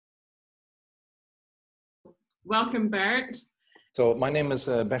Welcome, Bert. So my name is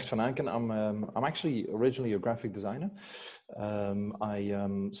Bert Vanaken. I'm actually originally a graphic designer. I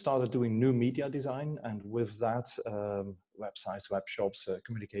started doing new media design, and with that, websites, web shops,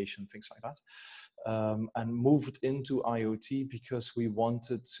 communication, things like that, and moved into IoT because we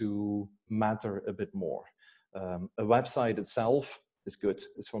wanted to matter a bit more. A website itself is good,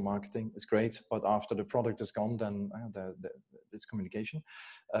 it's for marketing, it's great, but after the product is gone, then it's communication.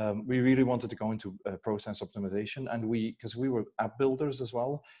 We really wanted to go into process optimization, and because we were app builders as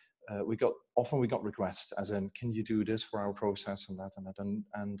well, we got requests as in, can you do this for our process and that and that,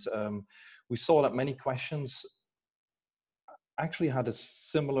 and we saw that many questions actually had a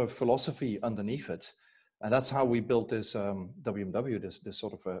similar philosophy underneath it. And that's how we built this WMW, this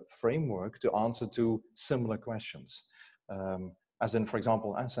sort of a framework to answer to similar questions. As in, for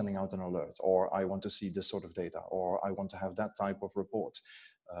example, I'm sending out an alert, or I want to see this sort of data, or I want to have that type of report,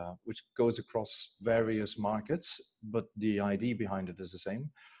 which goes across various markets, but the idea behind it is the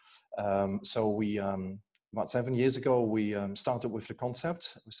same. So we, about 7 years ago, we started with the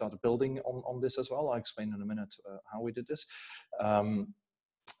concept. We started building on this as well. I'll explain in a minute how we did this.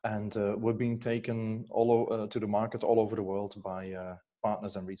 And we're being taken to the market all over the world by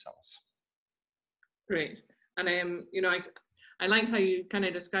partners and resellers. Great. And you know, I like how you kind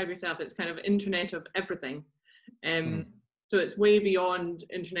of describe yourself. It's kind of Internet of everything. So it's way beyond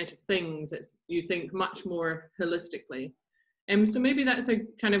Internet of Things. You think much more holistically. So maybe that's a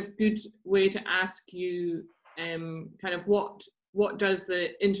kind of good way to ask you, kind of what does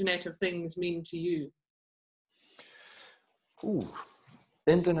the Internet of Things mean to you? Ooh.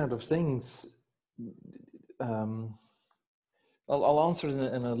 Internet of Things, I'll answer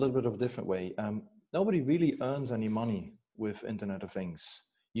it in a little bit of a different way. Nobody really earns any money with Internet of Things.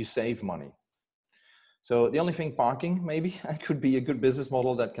 You save money. So the only thing, parking, maybe, that could be a good business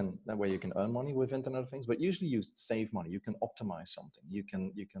model that way you can earn money with Internet of Things, but usually you save money. You can optimize something. You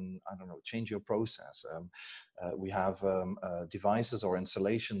can, I don't know, change your process. We have devices or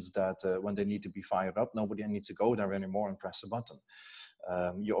installations that when they need to be fired up, nobody needs to go there anymore and press a button.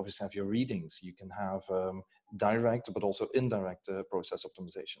 You obviously have your readings. You can have direct, but also indirect process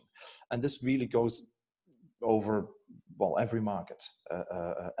optimization. And this really goes over, well, every market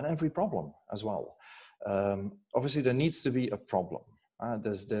and every problem as well. Obviously, there needs to be a problem.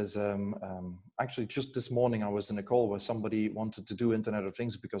 There's actually just this morning I was in a call where somebody wanted to do Internet of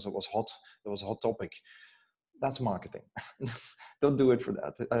Things because it was hot. It was a hot topic. That's marketing. Don't do it for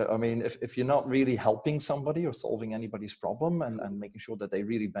that. I mean, if you're not really helping somebody or solving anybody's problem and making sure that they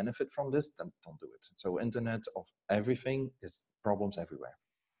really benefit from this, then don't do it. So Internet of everything, there's problems everywhere.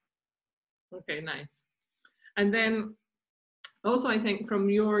 Okay, nice. And then also, I think from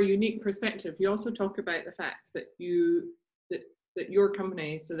your unique perspective, you also talk about the fact that that your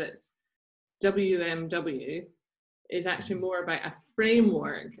company, so that's WMW, is actually more about a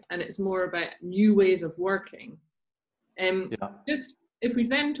framework, and it's more about new ways of working. Just if we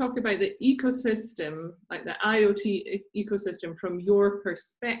then talk about the ecosystem, like the IoT ecosystem from your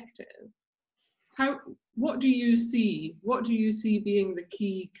perspective, what do you see? What do you see being the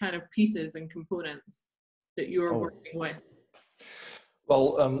key kind of pieces and components that you're working with?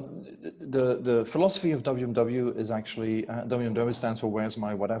 Well, the philosophy of WMW is actually, WMW stands for Where's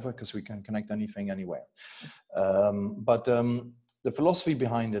My Whatever, because we can connect anything anywhere. But the philosophy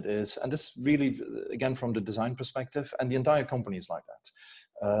behind it is, and this really, again, from the design perspective, and the entire company is like that.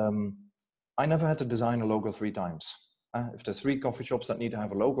 I never had to design a logo 3 times. If there's 3 coffee shops that need to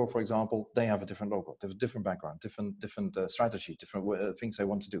have a logo, for example, they have a different logo, they have a different background, different strategy, different things they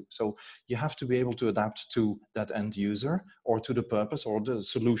want to do. So you have to be able to adapt to that end user or to the purpose or the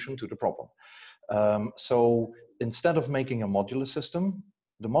solution to the problem. So instead of making a modular system,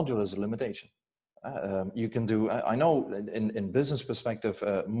 the modular is a limitation. You can do, I know in business perspective,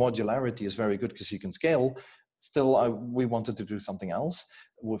 modularity is very good because you can scale. Still, we wanted to do something else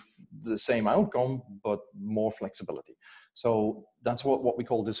with the same outcome, but more flexibility. So that's what we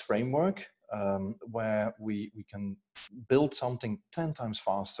call this framework, where we can build something 10 times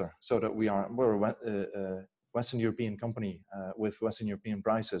faster, so that we're a Western European company with Western European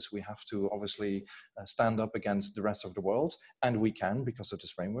prices. We have to obviously stand up against the rest of the world, and we can, because of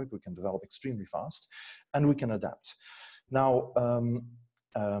this framework, we can develop extremely fast, and we can adapt. Now,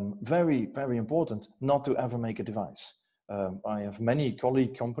 very, very important not to ever make a device. I have many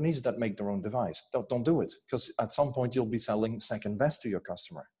colleague companies that make their own device. Don't do it, because at some point you'll be selling second best to your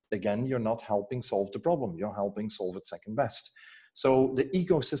customer. Again, you're not helping solve the problem. You're helping solve it second best. So the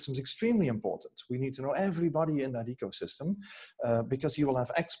ecosystem is extremely important. We need to know everybody in that ecosystem because you will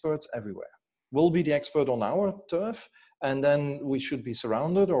have experts everywhere. will be the expert on our turf, and then we should be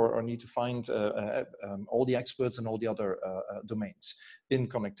surrounded or need to find all the experts in all the other domains, in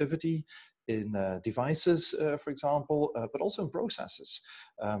connectivity, in devices, for example, but also in processes.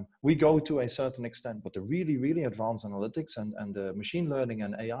 We go to a certain extent, but the really, really advanced analytics and machine learning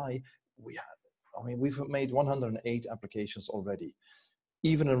and AI, we've made 108 applications already.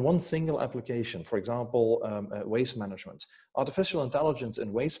 Even in one single application, for example, waste management. Artificial intelligence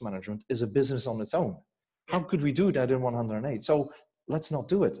in waste management is a business on its own. How could we do that in 108? So let's not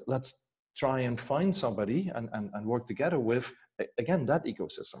do it. Let's try and find somebody and work together with, again, that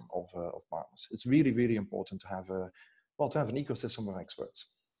ecosystem of partners. It's really, really important to have an ecosystem of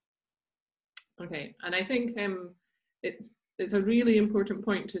experts. Okay, and I think it's a really important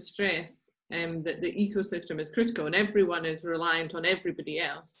point to stress that the ecosystem is critical and everyone is reliant on everybody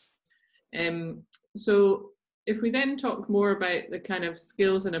else. So if we then talk more about the kind of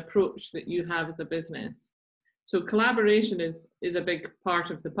skills and approach that you have as a business, so collaboration is a big part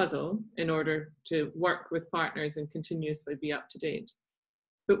of the puzzle in order to work with partners and continuously be up to date.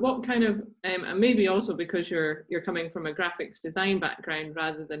 But what kind of, and maybe also because you're coming from a graphics design background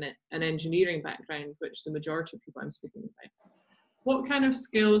rather than an engineering background, which the majority of people I'm speaking about, what kind of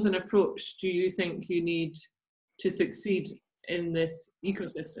skills and approach do you think you need to succeed in this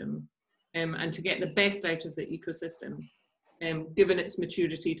ecosystem and to get the best out of the ecosystem, given its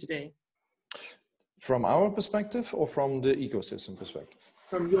maturity today? From our perspective or from the ecosystem perspective?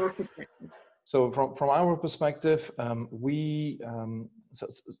 From your perspective. So from our perspective,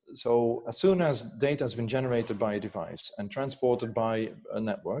 so as soon as data has been generated by a device and transported by a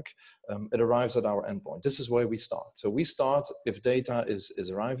network, it arrives at our endpoint. This is where we start. So we start, if data is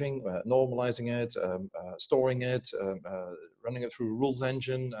arriving, normalizing it, storing it, running it through a rules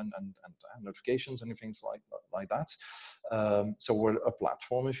engine and notifications and things like that. So we're a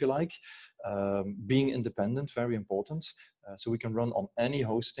platform, if you like. Being independent, very important. So we can run on any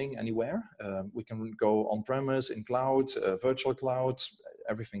hosting anywhere. We can go on-premise, in cloud, virtual cloud,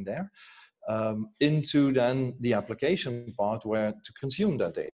 everything there. Into then the application part where to consume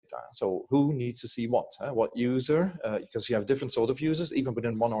that data. So who needs to see what user, because you have different sort of users, even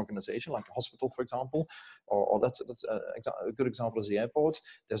within one organization, like a hospital, for example, or that's a good example is the airport.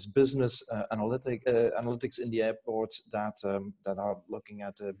 There's business analytics in the airport that are looking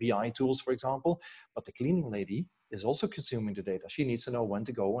at BI tools, for example, but the cleaning lady is also consuming the data. She needs to know when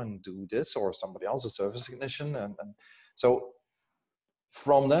to go and do this, or somebody else's service technician. And so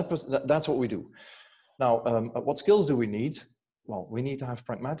from that, that's what we do. Now, what skills do we need? Well, we need to have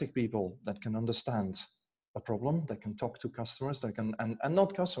pragmatic people that can understand a problem, that can talk to customers, that can, and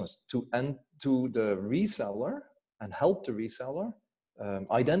not customers, to the reseller and help the reseller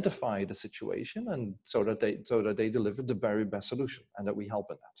identify the situation, and so that they deliver the very best solution, and that we help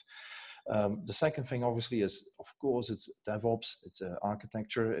in that. The second thing, obviously, is, of course, it's DevOps, it's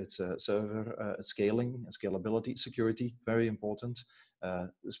architecture, it's server scaling, scalability, security, very important,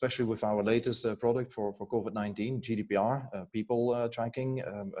 especially with our latest product for COVID-19, GDPR, people tracking,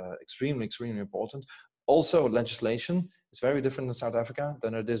 extremely, extremely important. Also, legislation is very different in South Africa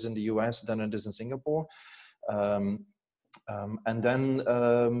than it is in the US, than it is in Singapore. And then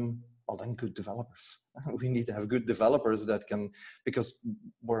good developers. We need to have good developers that can, because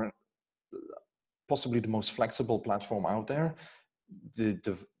we're possibly the most flexible platform out there. The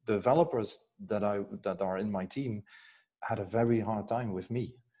developers that are in my team had a very hard time with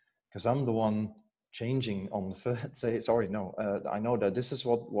me, because I'm the one changing on the first, say, sorry, no, I know that this is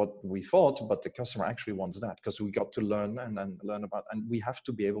what we thought, but the customer actually wants that, because we got to learn and learn about, and we have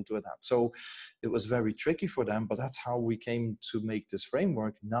to be able to adapt. So it was very tricky for them, but that's how we came to make this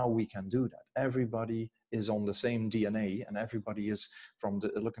framework. Now we can do that. Everybody is on the same DNA, and everybody is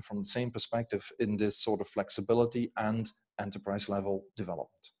looking from the same perspective in this sort of flexibility and enterprise level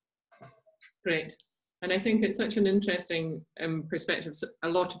development. Great. And I think it's such an interesting perspective. So a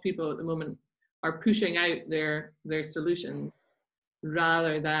lot of people at the moment are pushing out their solution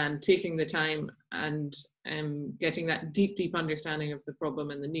rather than taking the time and getting that deep understanding of the problem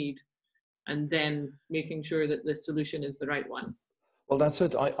and the need, and then making sure that the solution is the right one. Well, that's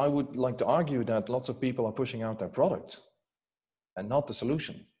it. I would like to argue that lots of people are pushing out their product and not the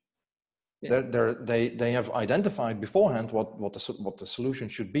solution. Yeah. They have identified beforehand what the solution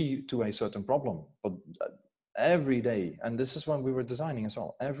should be to a certain problem, but every day, and this is when we were designing as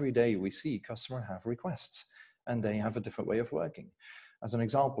well, every day we see customers have requests and they have a different way of working. As an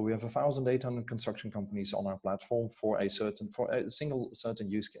example, we have 1,800 construction companies on our platform for a single certain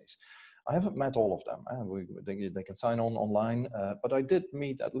use case. I haven't met all of them. They can sign on online, but I did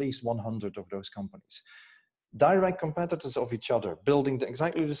meet at least 100 of those companies. direct competitors of each other, building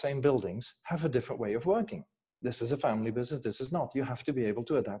exactly the same buildings, have a different way of working. This is a family business, this is not. You have to be able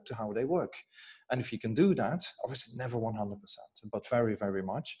to adapt to how they work. And if you can do that, obviously never 100%, but very, very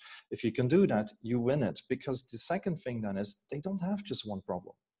much. If you can do that, you win it. Because the second thing then is they don't have just one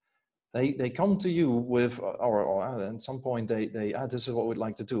problem. They come to you with, or at some point this is what we'd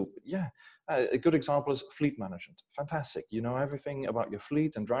like to do. Yeah, a good example is fleet management. Fantastic. You know everything about your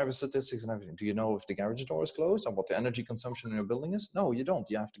fleet and driver statistics and everything. Do you know if the garage door is closed and what the energy consumption in your building is? No, you don't.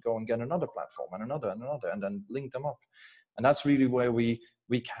 You have to go and get another platform and another, and then link them up. And that's really where we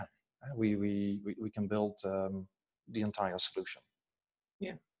can. We can build the entire solution.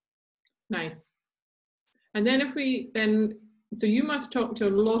 Yeah, nice. And then so you must talk to a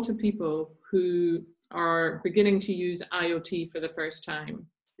lot of people who are beginning to use IoT for the first time,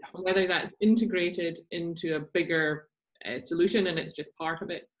 yeah. Whether that's integrated into a bigger solution and it's just part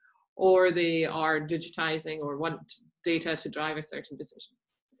of it, or they are digitizing or want data to drive a certain decision.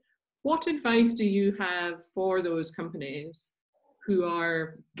 What advice do you have for those companies who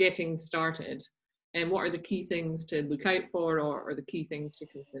are getting started, and what are the key things to look out for, or the key things to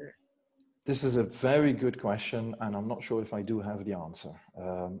consider? This is a very good question, and I'm not sure if I do have the answer,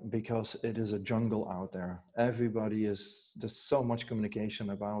 because it is a jungle out there. There's so much communication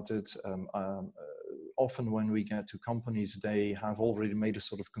about it. Often when we get to companies, they have already made a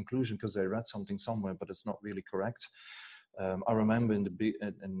sort of conclusion because they read something somewhere, but it's not really correct. I remember in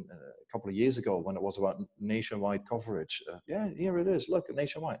a couple of years ago when it was about nationwide coverage. Yeah, here it is. Look,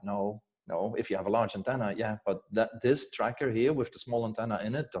 nationwide. No, if you have a large antenna, yeah, but this tracker here with the small antenna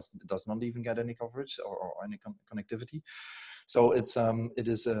in it does not even get any coverage or any connectivity. So it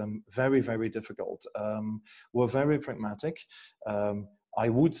is very, very difficult. We're very pragmatic. I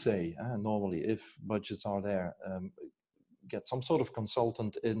would say normally if budgets are there, get some sort of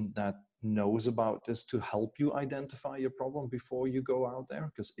consultant in that knows about this to help you identify your problem before you go out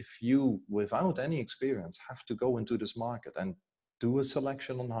there. Because if you, without any experience, have to go into this market and do a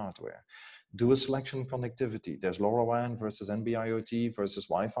selection on hardware, do a selection on connectivity. There's LoRaWAN versus NB-IoT versus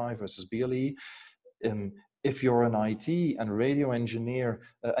Wi-Fi versus BLE. If you're an IT and radio engineer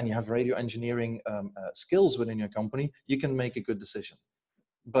and you have radio engineering skills within your company, you can make a good decision.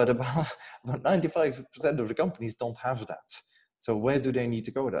 But about 95% of the companies don't have that. So where do they need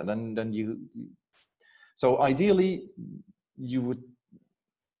to go then? So ideally,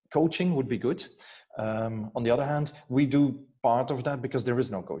 coaching would be good. On the other hand, we do part of that because there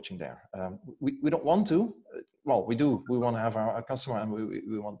is no coaching there. We don't want to. Well, we do. We want to have our customer and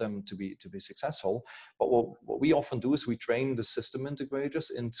we want them to be successful. But what we often do is we train the system integrators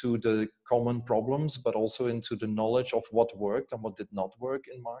into the common problems, but also into the knowledge of what worked and what did not work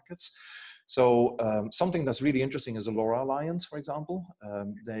in markets. So something that's really interesting is the LoRa Alliance, for example.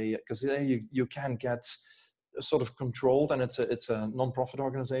 Because you can get sort of controlled, and it's a non-profit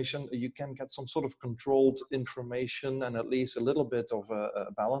organization. You can get some sort of controlled information and at least a little bit of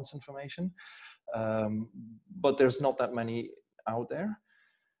a balanced information. But there's not that many out there.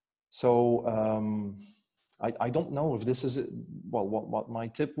 So I don't know if this is, well, what my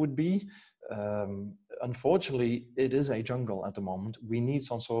tip would be. Unfortunately, it is a jungle at the moment. We need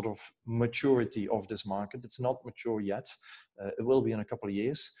some sort of maturity of this market. It's not mature yet. It will be in a couple of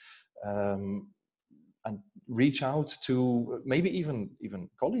years. And reach out to maybe even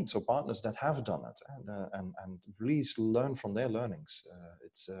colleagues or partners that have done it, and really learn from their learnings.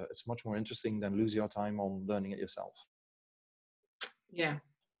 It's much more interesting than lose your time on learning it yourself. Yeah,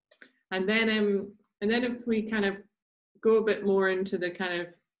 and then if we kind of go a bit more into the kind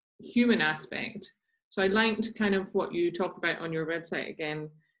of human aspect. So I liked kind of what you talk about on your website again,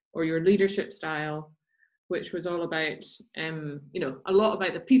 or your leadership style, which was all about a lot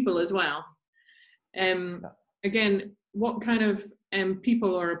about the people as well. Again, what kind of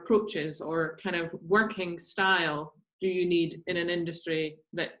people or approaches or kind of working style do you need in an industry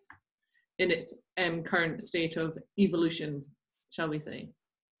that's in its current state of evolution, shall we say?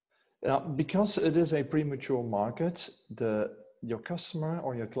 Because it is a premature market, your customer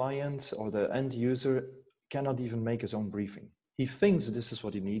or your client or the end user cannot even make his own briefing. He thinks this is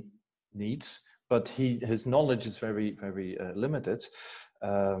what he needs, but his knowledge is very, very limited.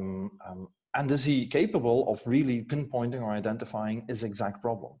 And is he capable of really pinpointing or identifying his exact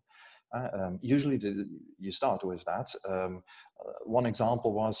problem? Usually you start with that. One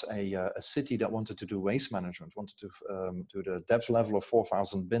example was a city that wanted to do waste management, wanted to do the depth level of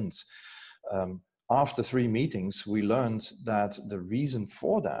 4,000 bins. After 3 meetings, we learned that the reason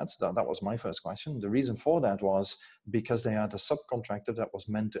for that was my first question, the reason for that was because they had a subcontractor that was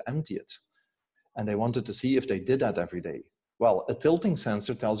meant to empty it. And they wanted to see if they did that every day. Well, a tilting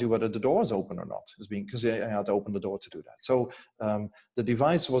sensor tells you whether the door is open or not. It's being, because I had to open the door to do that. So the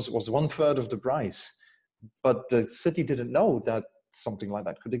device was 1/3 of the price, but the city didn't know that something like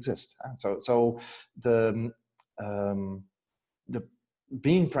that could exist. So the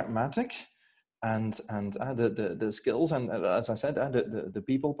being pragmatic and the skills, and as I said, the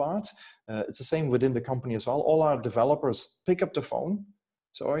people part, it's the same within the company as well. All our developers pick up the phone.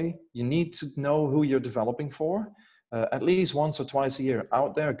 Sorry, you need to know who you're developing for. At least once or twice a year,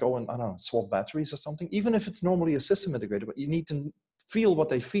 out there, go and, I don't know, swap batteries or something. Even if it's normally a system integrator, but you need to feel what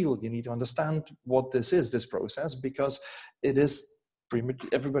they feel. You need to understand what this is, this process, because it is pretty much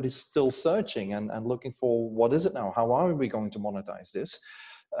everybody's still searching and looking for what is it now? How are we going to monetize this?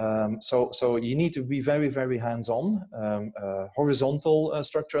 So you need to be very, very hands-on, horizontal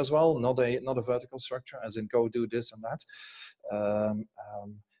structure as well, not a vertical structure, as in go do this and that.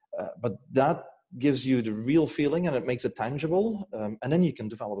 But that gives you the real feeling, and it makes it tangible, and then you can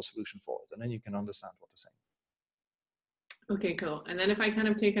develop a solution for it, and then you can understand what they're saying. Okay, cool. And then if I kind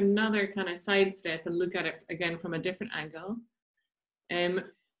of take another kind of sidestep and look at it again from a different angle,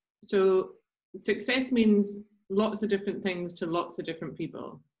 so success means lots of different things to lots of different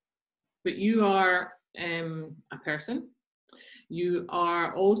people, but you are a person, you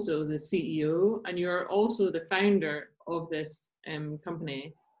are also the CEO, and you're also the founder of this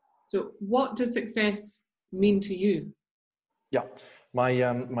company. So what does success mean to you? Yeah,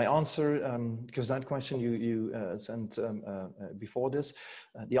 my answer, because that question you sent before this,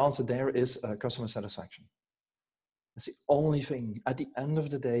 the answer there is customer satisfaction. It's the only thing. At the end of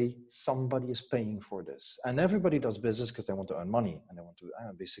the day, somebody is paying for this, and everybody does business because they want to earn money and they want to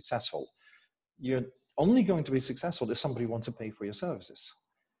be successful. You're only going to be successful if somebody wants to pay for your services,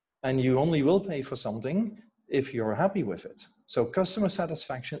 and you only will pay for something if you're happy with it. So customer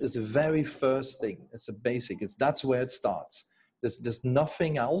satisfaction is the very first thing. It's a basic. That's where it starts. There's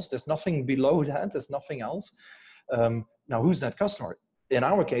nothing else. There's nothing below that. There's nothing else. Now, who's that customer? In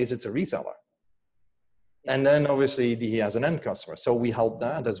our case, it's a reseller. And then obviously he has an end customer. So we help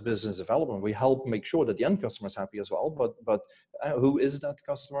that as business development. We help make sure that the end customer is happy as well. But who is that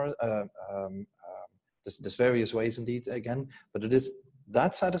customer? There's various ways indeed, again, but it is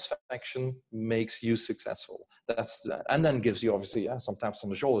that satisfaction makes you successful. And then gives you obviously some taps on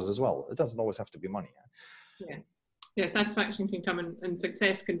the shoulders as well. It doesn't always have to be money. Yeah, satisfaction can come and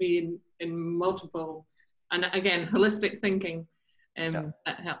success can be in multiple, and again, holistic thinking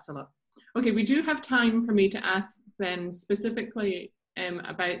that helps a lot. Okay, we do have time for me to ask then specifically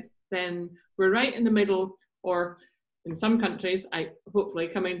about then, we're right in the middle, or in some countries, hopefully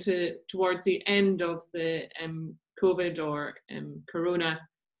coming towards the end of the COVID or Corona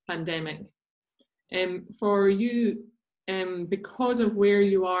pandemic. For you, because of where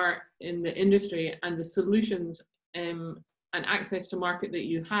you are in the industry and the solutions and access to market that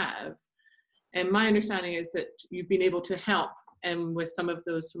you have, my understanding is that you've been able to help with some of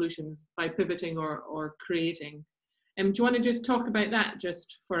those solutions by pivoting or creating. Do you want to just talk about that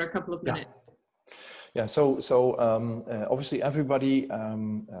just for a couple of minutes? Yeah, so obviously everybody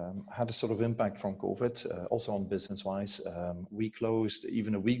had a sort of impact from COVID, also on business-wise. We closed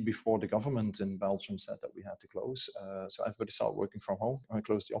even a week before the government in Belgium said that we had to close. So everybody started working from home, and we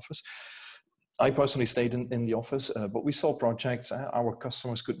closed the office. I personally stayed in the office, but we saw projects. Our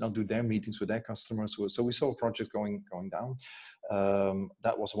customers could not do their meetings with their customers, so we saw projects going down.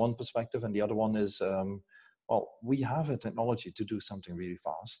 That was one perspective, and the other one is, well, we have a technology to do something really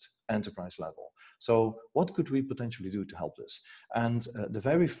fast, enterprise level. So what could we potentially do to help this? And the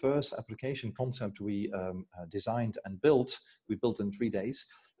very first application concept we designed and built, we built in 3 days,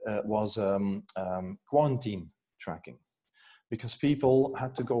 was quarantine tracking. Because people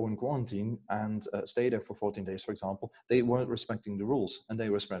had to go in quarantine and stay there for 14 days, for example. They weren't respecting the rules and they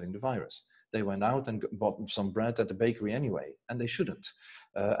were spreading the virus. They went out and bought some bread at the bakery anyway, and they shouldn't.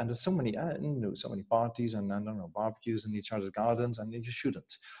 And there's so many, so many parties and I don't know, barbecues in each other's gardens, and they just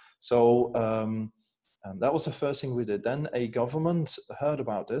shouldn't. So that was the first thing we did. Then a government heard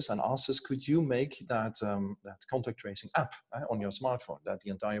about this and asked us, could you make that contact tracing app on your smartphone that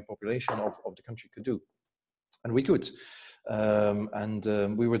the entire population of the country could do? And we could.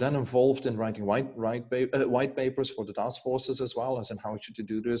 We were then involved in writing white papers for the task forces as well, as in how should you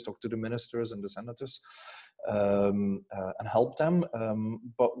do this, talk to the ministers and the senators, and help them.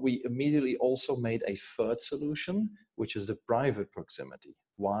 But we immediately also made a third solution, which is the private proximity.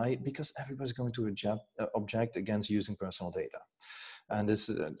 Why? Because everybody's going to object against using personal data. And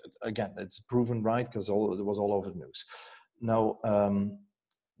this, again, it's proven right because it was all over the news. Now,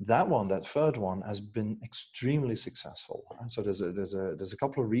 that third one has been extremely successful. So there's a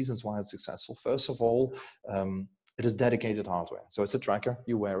couple of reasons why it's successful. First of all, It is dedicated hardware. So it's a tracker,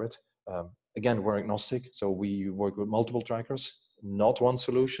 you wear it. Again, we're agnostic, so we work with multiple trackers, not one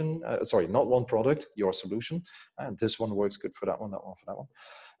solution, not one product, your solution. And this one works good for that one for that one.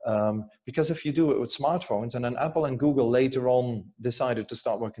 Because if you do it with smartphones, and then Apple and Google later on decided to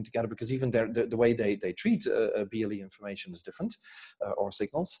start working together, because even the way they treat BLE information is different, or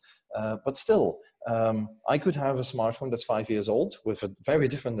signals. But still, I could have a smartphone that's 5 years old with a very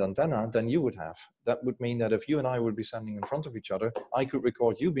different antenna than you would have. That would mean that if you and I would be standing in front of each other, I could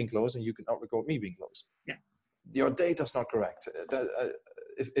record you being close and you could not record me being close. Yeah. Your data is not correct.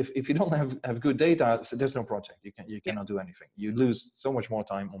 If you don't have good data, there's no project. You cannot do anything. You lose so much more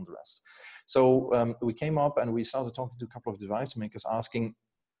time on the rest. So we came up and we started talking to a couple of device makers, asking,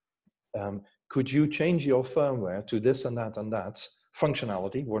 could you change your firmware to this and that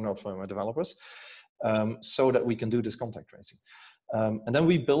functionality? We're not firmware developers, so that we can do this contact tracing. And then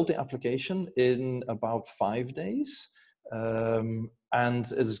we built the application in about 5 days, and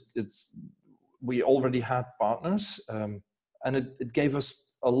we already had partners, and it gave us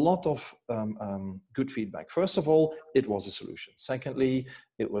a lot of good feedback. First of all, it was a solution. Secondly,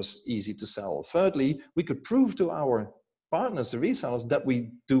 it was easy to sell. Thirdly, we could prove to our partners, the resellers, that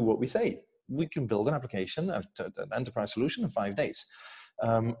we do what we say. We can build an application, an enterprise solution in 5 days.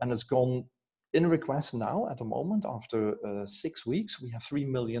 And it's gone in request now at the moment. After 6 weeks, we have 3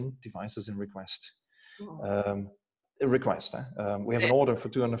 million devices in request. Wow. A request. We have an order for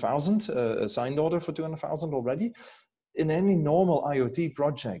 200,000, a signed order for 200,000 already. In any normal IoT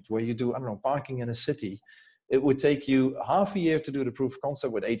project where you do, I don't know, parking in a city, it would take you half a year to do the proof of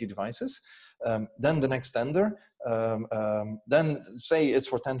concept with 80 devices. Then the next tender, then say it's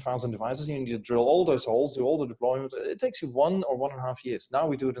for 10,000 devices, you need to drill all those holes, do all the deployment. It takes you 1 or 1.5 years. Now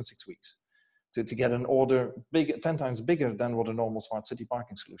we do it in 6 weeks to get an order 10 times bigger than what a normal smart city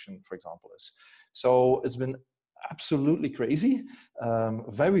parking solution, for example, is. So it's been absolutely crazy,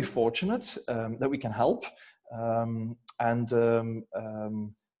 very fortunate that we can help.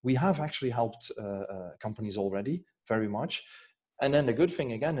 We have actually helped companies already very much. And then the good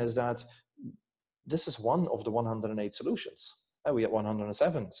thing again is that this is one of the 108 solutions. We had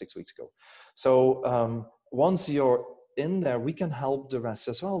 107 6 weeks ago. So once you're in there, we can help the rest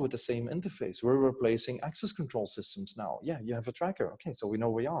as well with the same interface. We're replacing access control systems now. Yeah, you have a tracker. Okay, so we know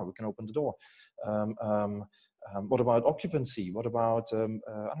where you are. We can open the door. What about occupancy? What about, I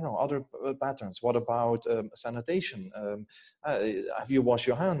don't know, other patterns? What about sanitation? Have you washed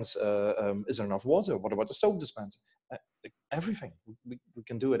your hands? Is there enough water? What about the soap dispenser? Everything. We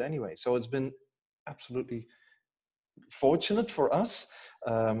can do it anyway. So it's been absolutely fortunate for us,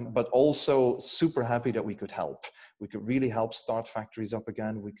 but also super happy that we could help. We could really help start factories up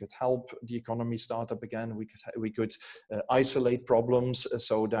again. We could help the economy start up again. We could isolate problems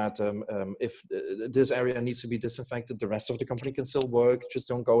so that if this area needs to be disinfected, the rest of the company can still work. Just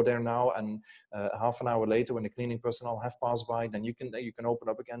don't go there now. And half an hour later, when the cleaning personnel have passed by, then you can open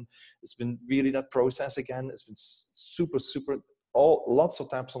up again. It's been really that process again. It's been super, super. Lots of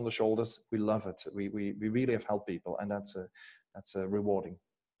taps on the shoulders. We love it. We really have helped people, and that's rewarding.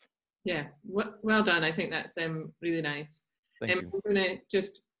 Yeah, well done. I think that's really nice. Thank you. I'm going to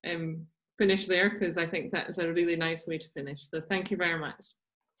just finish there because I think that's a really nice way to finish. So thank you very much.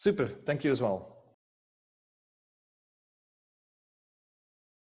 Super. Thank you as well.